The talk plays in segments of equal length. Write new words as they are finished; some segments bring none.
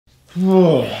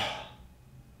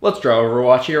Let's draw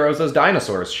Overwatch Heroes as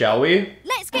dinosaurs, shall we?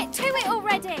 Let's get to it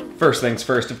already! First things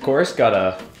first, of course,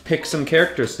 gotta pick some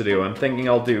characters to do. I'm thinking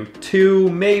I'll do 2,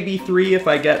 maybe 3 if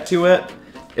I get to it.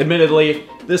 Admittedly,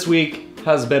 this week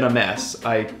has been a mess.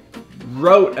 I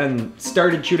wrote and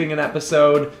started shooting an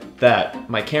episode that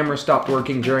my camera stopped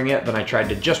working during it, then I tried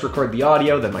to just record the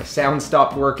audio, then my sound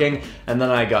stopped working, and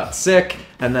then I got sick,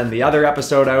 and then the other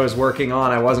episode I was working on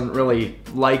I wasn't really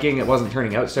liking. It wasn't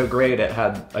turning out so great. It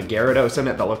had a Gyarados in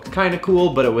it that looked kind of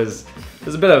cool, but it was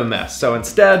a bit of a mess. So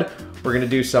instead, we're gonna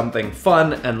do something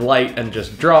fun and light and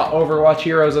just draw Overwatch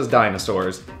Heroes as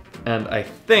dinosaurs. And I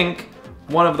think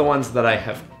one of the ones that I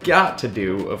have got to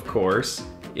do, of course,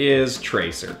 is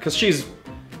Tracer, because she's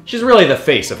really the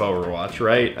face of Overwatch,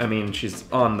 right? I mean, she's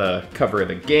on the cover of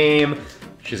the game,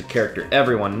 she's a character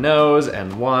everyone knows,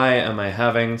 and why am I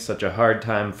having such a hard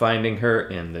time finding her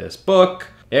in this book?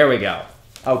 There we go.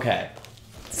 Okay.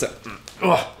 So,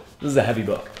 this is a heavy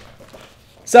book.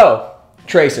 So,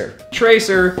 Tracer.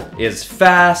 Tracer is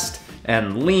fast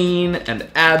and lean and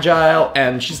agile,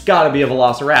 and she's gotta be a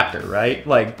velociraptor, right?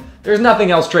 Like, there's nothing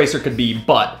else Tracer could be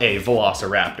but a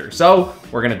velociraptor. So,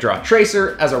 we're gonna draw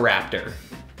Tracer as a raptor.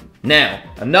 Now,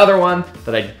 another one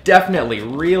that I definitely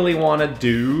really want to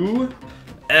do,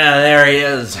 there he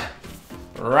is,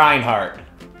 Reinhardt.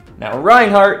 Now,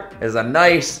 Reinhardt is a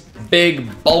nice, big,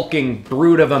 bulking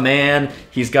brute of a man.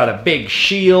 He's got a big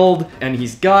shield, and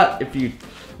he's got, if you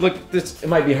look, it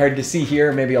might be hard to see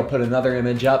here, maybe I'll put another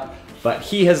image up, but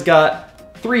he has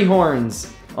got 3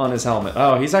 horns on his helmet.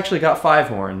 Oh, he's actually got 5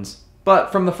 horns.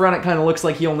 But from the front, it kind of looks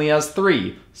like he only has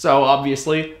 3. So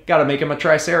obviously, gotta make him a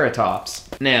Triceratops.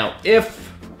 Now,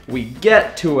 if we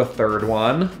get to a third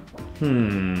one,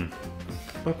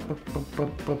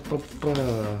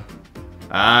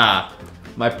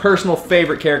 my personal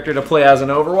favorite character to play as an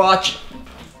Overwatch,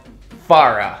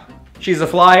 Pharah. She's a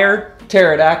flyer,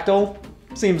 pterodactyl.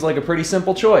 Seems like a pretty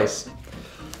simple choice.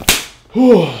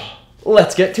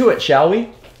 Let's get to it, shall we?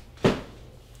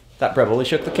 That probably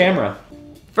shook the camera.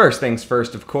 First things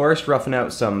first, of course, roughing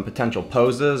out some potential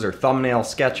poses or thumbnail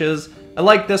sketches. I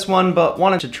liked this one, but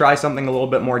wanted to try something a little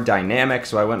bit more dynamic,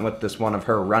 so I went with this one of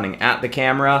her running at the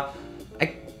camera.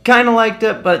 I kinda liked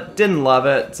it, but didn't love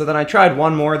it, so then I tried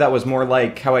one more that was more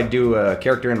like how I do a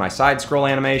character in my side-scroll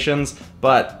animations,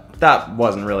 but that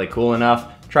wasn't really cool enough.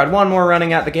 Tried one more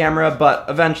running at the camera, but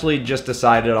eventually just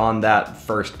decided on that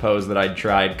first pose that I'd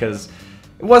tried, because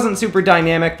it wasn't super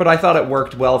dynamic, but I thought it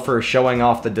worked well for showing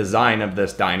off the design of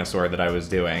this dinosaur that I was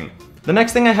doing. The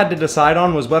next thing I had to decide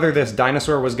on was whether this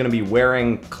dinosaur was going to be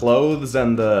wearing clothes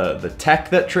and the tech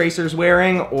that Tracer's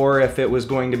wearing, or if it was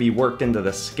going to be worked into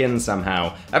the skin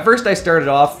somehow. At first I started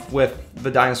off with the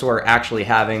dinosaur actually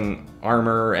having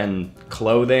armor and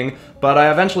clothing, but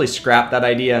I eventually scrapped that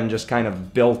idea and just kind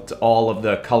of built all of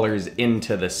the colors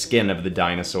into the skin of the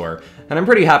dinosaur. And I'm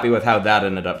pretty happy with how that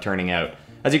ended up turning out.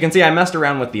 As you can see, I messed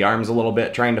around with the arms a little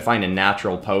bit, trying to find a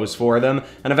natural pose for them,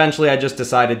 and eventually I just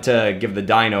decided to give the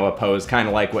dino a pose kind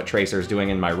of like what Tracer's doing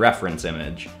in my reference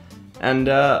image. And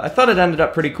I thought it ended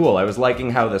up pretty cool. I was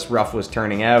liking how this rough was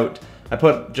turning out. I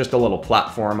put just a little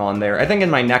platform on there. I think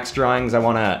in my next drawings I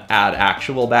want to add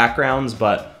actual backgrounds,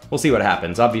 but we'll see what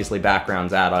happens. Obviously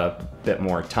backgrounds add a bit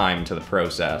more time to the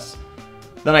process.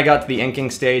 Then I got to the inking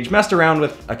stage, messed around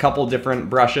with a couple different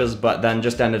brushes, but then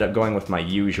just ended up going with my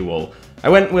usual. I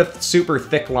went with super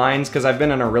thick lines because I've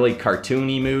been in a really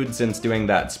cartoony mood since doing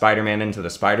that Spider-Man Into the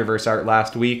Spider-Verse art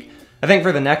last week. I think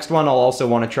for the next one I'll also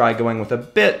want to try going with a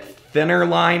bit thinner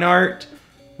line art,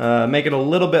 make it a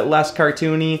little bit less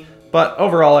cartoony, but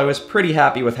overall I was pretty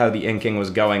happy with how the inking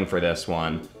was going for this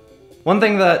one. One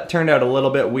thing that turned out a little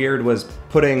bit weird was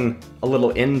putting a little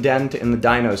indent in the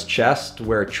dino's chest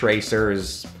where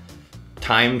Tracer's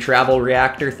time travel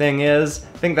reactor thing is.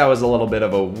 I think that was a little bit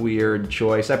of a weird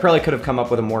choice. I probably could have come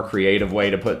up with a more creative way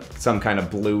to put some kind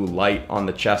of blue light on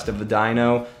the chest of the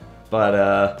dino, but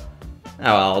oh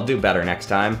well, I'll do better next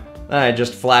time. Then I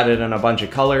just flatted in a bunch of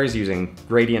colors using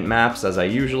gradient maps as I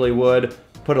usually would,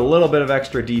 put a little bit of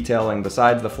extra detailing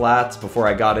besides the flats before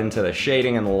I got into the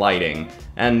shading and lighting.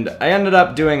 And I ended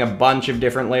up doing a bunch of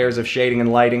different layers of shading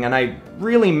and lighting, and I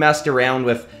really messed around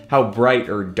with how bright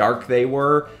or dark they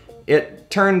were. It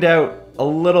turned out a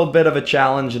little bit of a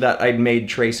challenge that I'd made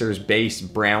Tracer's base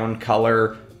brown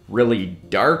color really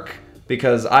dark,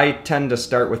 because I tend to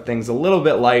start with things a little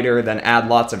bit lighter, then add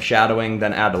lots of shadowing,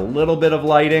 then add a little bit of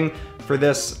lighting. For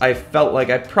this, I felt like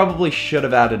I probably should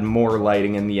have added more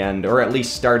lighting in the end, or at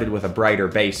least started with a brighter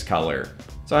base color.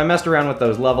 So I messed around with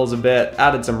those levels a bit,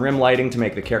 added some rim lighting to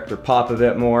make the character pop a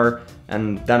bit more,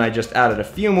 and then I just added a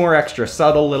few more extra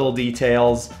subtle little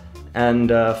details, And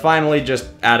finally just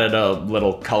added a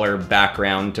little color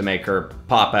background to make her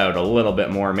pop out a little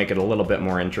bit more, make it a little bit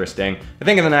more interesting. I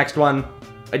think in the next one,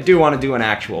 I do want to do an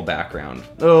actual background.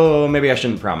 Oh, maybe I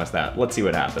shouldn't promise that. Let's see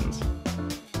what happens.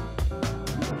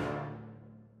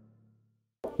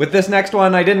 With this next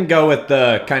one, I didn't go with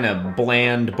the kind of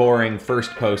bland, boring first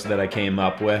post that I came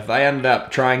up with. I ended up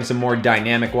trying some more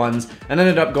dynamic ones, and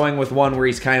ended up going with one where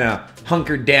he's kind of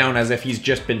hunkered down as if he's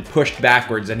just been pushed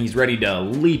backwards and he's ready to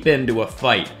leap into a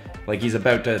fight, like he's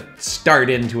about to start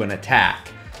into an attack.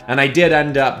 And I did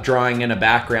end up drawing in a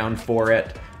background for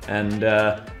it, and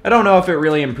I don't know if it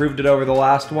really improved it over the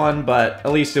last one, but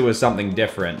at least it was something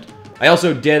different. I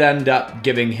also did end up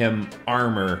giving him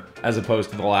armor as opposed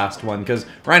to the last one, because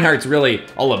Reinhardt's really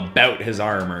all about his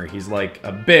armor. He's like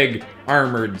a big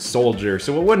armored soldier,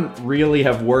 so it wouldn't really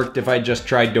have worked if I just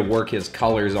tried to work his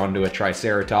colors onto a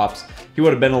Triceratops. He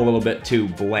would have been a little bit too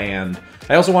bland.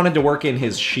 I also wanted to work in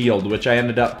his shield, which I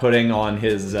ended up putting on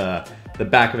his the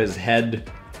back of his head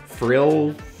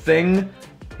frill thing.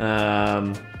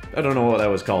 I don't know what that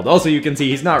was called. Also, you can see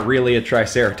he's not really a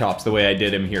Triceratops the way I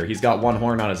did him here. He's got one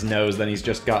horn on his nose, then he's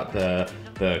just got the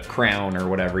crown or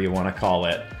whatever you want to call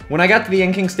it. When I got to the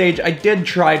inking stage, I did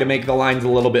try to make the lines a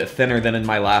little bit thinner than in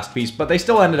my last piece, but they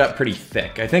still ended up pretty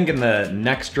thick. I think in the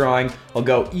next drawing, I'll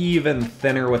go even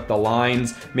thinner with the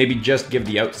lines, maybe just give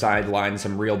the outside lines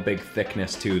some real big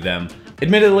thickness to them.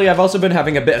 Admittedly, I've also been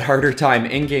having a bit harder time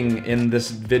inking in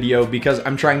this video because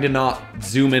I'm trying to not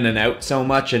zoom in and out so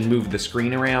much and move the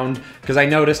screen around, because I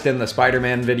noticed in the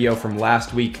Spider-Man video from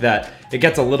last week that it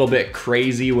gets a little bit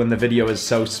crazy when the video is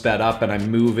so sped up and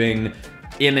I'm moving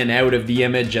in and out of the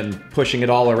image and pushing it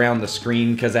all around the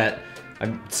screen, because I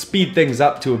speed things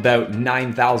up to about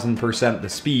 9,000% the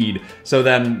speed, so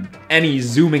then any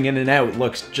zooming in and out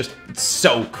looks just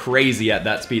so crazy at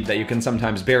that speed that you can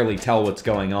sometimes barely tell what's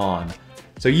going on.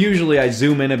 So usually I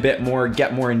zoom in a bit more,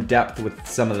 get more in depth with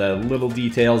some of the little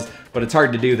details, but it's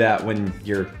hard to do that when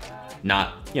you're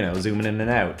not, you know, zooming in and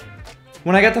out.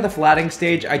 When I got to the flatting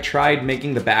stage, I tried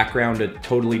making the background a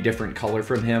totally different color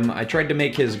from him. I tried to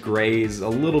make his grays a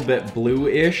little bit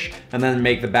blue-ish, and then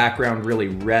make the background really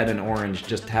red and orange,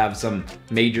 just to have some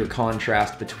major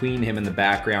contrast between him and the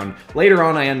background. Later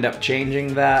on I end up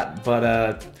changing that,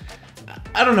 but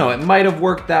I don't know, it might have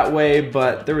worked that way,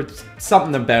 but there was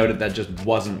something about it that just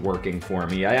wasn't working for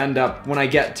me. I end up, when I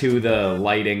get to the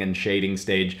lighting and shading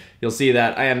stage, you'll see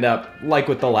that I end up, like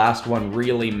with the last one,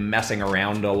 really messing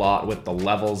around a lot with the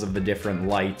levels of the different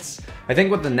lights. I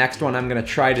think with the next one, I'm gonna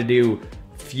try to do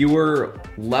fewer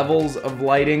levels of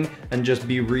lighting and just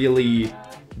be really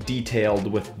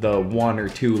detailed with the 1 or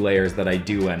 2 layers that I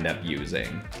do end up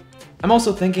using. I'm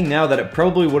also thinking now that it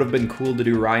probably would have been cool to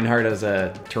do Reinhardt as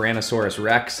a Tyrannosaurus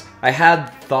Rex. I had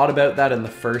thought about that in the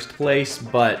first place,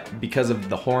 but because of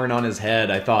the horn on his head,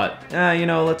 I thought, you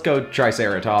know, let's go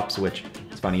Triceratops, which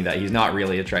it's funny that he's not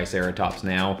really a Triceratops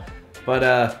now. But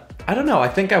I don't know, I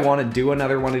think I want to do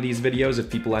another one of these videos if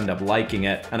people end up liking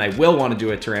it, and I will want to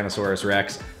do a Tyrannosaurus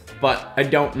Rex, but I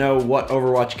don't know what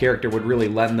Overwatch character would really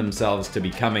lend themselves to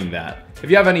becoming that. If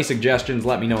you have any suggestions,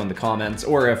 let me know in the comments,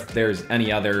 or if there's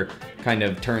any other kind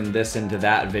of turn this into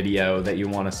that video that you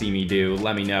want to see me do,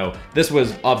 let me know. This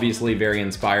was obviously very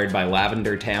inspired by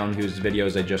Lavender Town, whose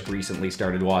videos I just recently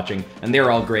started watching, and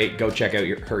they're all great. Go check out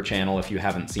her channel if you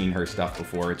haven't seen her stuff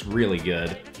before. It's really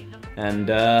good. And,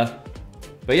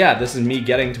 but yeah, this is me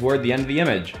getting toward the end of the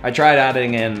image. I tried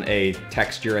adding in a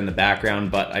texture in the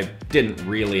background, but I didn't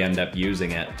really end up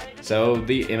using it. So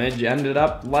the image ended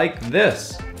up like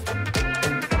this.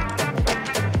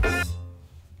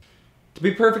 To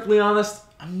be perfectly honest,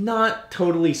 I'm not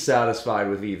totally satisfied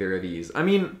with either of these. I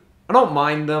mean, I don't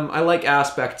mind them, I like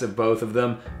aspects of both of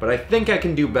them, but I think I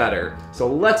can do better. So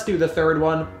let's do the third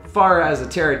one, Pharah as a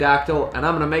pterodactyl, and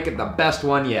I'm gonna make it the best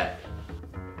one yet.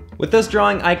 With this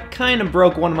drawing, I kind of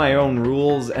broke one of my own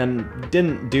rules and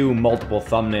didn't do multiple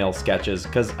thumbnail sketches,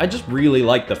 because I just really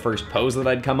liked the first pose that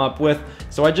I'd come up with,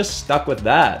 so I just stuck with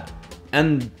that.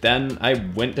 And then I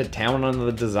went to town on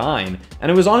the design,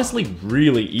 and it was honestly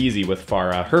really easy with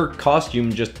Pharah. Her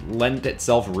costume just lent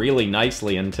itself really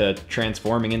nicely into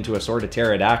transforming into a sort of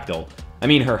pterodactyl. I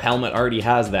mean, her helmet already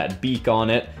has that beak on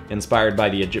it, inspired by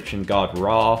the Egyptian god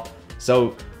Ra,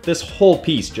 so this whole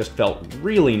piece just felt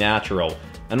really natural.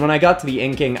 And when I got to the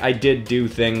inking, I did do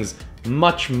things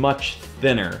much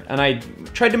thinner, and I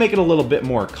tried to make it a little bit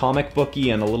more comic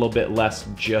booky and a little bit less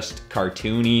just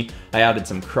cartoony. I added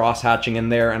some cross-hatching in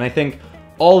there, and I think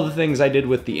all the things I did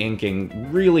with the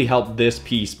inking really helped this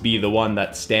piece be the one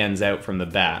that stands out from the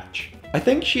batch. I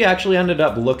think she actually ended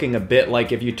up looking a bit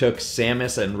like if you took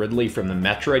Samus and Ridley from the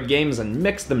Metroid games and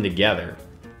mixed them together,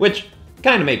 which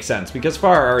Kind of makes sense, because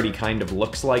Pharah already kind of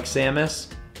looks like Samus.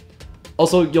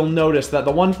 Also, you'll notice that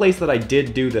the one place that I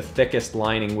did do the thickest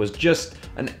lining was just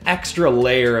an extra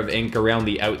layer of ink around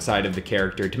the outside of the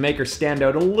character to make her stand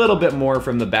out a little bit more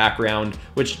from the background,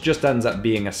 which just ends up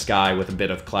being a sky with a bit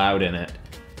of cloud in it.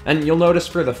 And you'll notice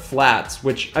for the flats,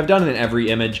 which I've done in every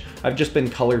image, I've just been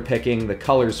color picking the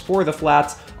colors for the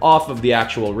flats off of the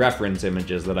actual reference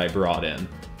images that I brought in.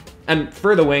 And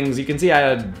for the wings, you can see I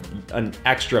had an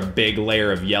extra big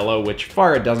layer of yellow, which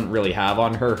Pharah doesn't really have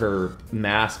on her. Her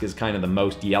mask is kind of the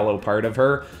most yellow part of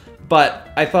her.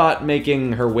 But I thought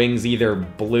making her wings either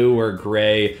blue or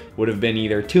gray would have been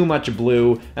either too much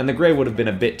blue, and the gray would have been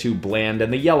a bit too bland,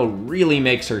 and the yellow really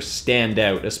makes her stand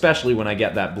out, especially when I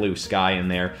get that blue sky in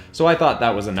there. So I thought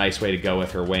that was a nice way to go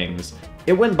with her wings.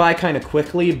 It went by kind of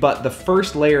quickly, but the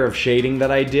first layer of shading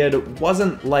that I did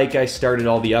wasn't like I started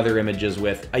all the other images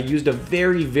with. I used a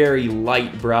very, very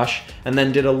light brush, and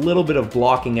then did a little bit of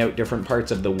blocking out different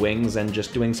parts of the wings and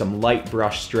just doing some light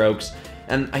brush strokes.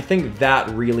 And I think that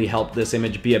really helped this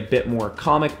image be a bit more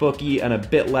comic booky and a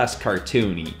bit less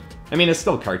cartoony. I mean, it's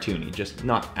still cartoony, just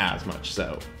not as much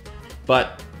so.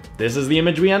 But this is the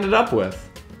image we ended up with.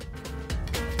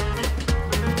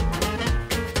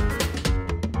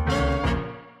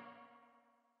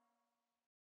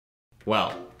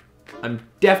 Well, I'm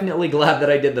definitely glad that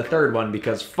I did the third one,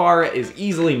 because Pharah is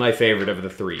easily my favorite of the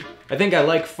three. I think I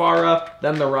like Pharah,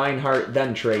 then the Reinhardt,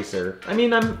 then Tracer. I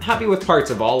mean, I'm happy with parts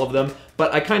of all of them,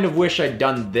 but I kind of wish I'd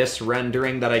done this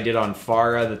rendering that I did on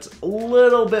Pharah that's a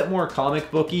little bit more comic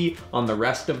booky on the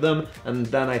rest of them, and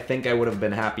then I think I would have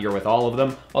been happier with all of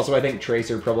them. Also, I think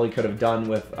Tracer probably could have done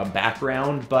with a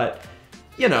background, but,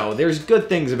 you know, there's good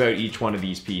things about each one of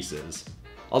these pieces.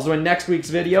 Also, in next week's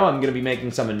video, I'm going to be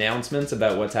making some announcements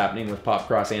about what's happening with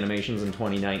PopCross animations in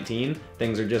 2019.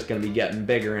 Things are just going to be getting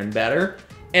bigger and better.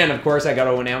 And of course, I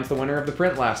got to announce the winner of the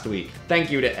print last week.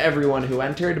 Thank you to everyone who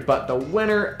entered, but the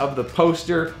winner of the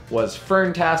poster was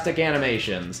Ferntastic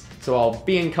Animations. So I'll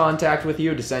be in contact with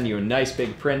you to send you a nice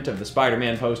big print of the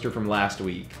Spider-Man poster from last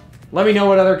week. Let me know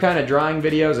what other kind of drawing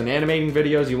videos and animating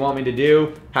videos you want me to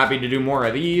do. Happy to do more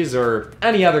of these, or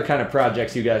any other kind of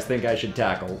projects you guys think I should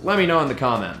tackle. Let me know in the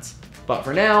comments. But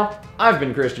for now, I've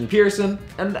been Christian Pearson,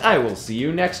 and I will see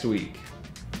you next week.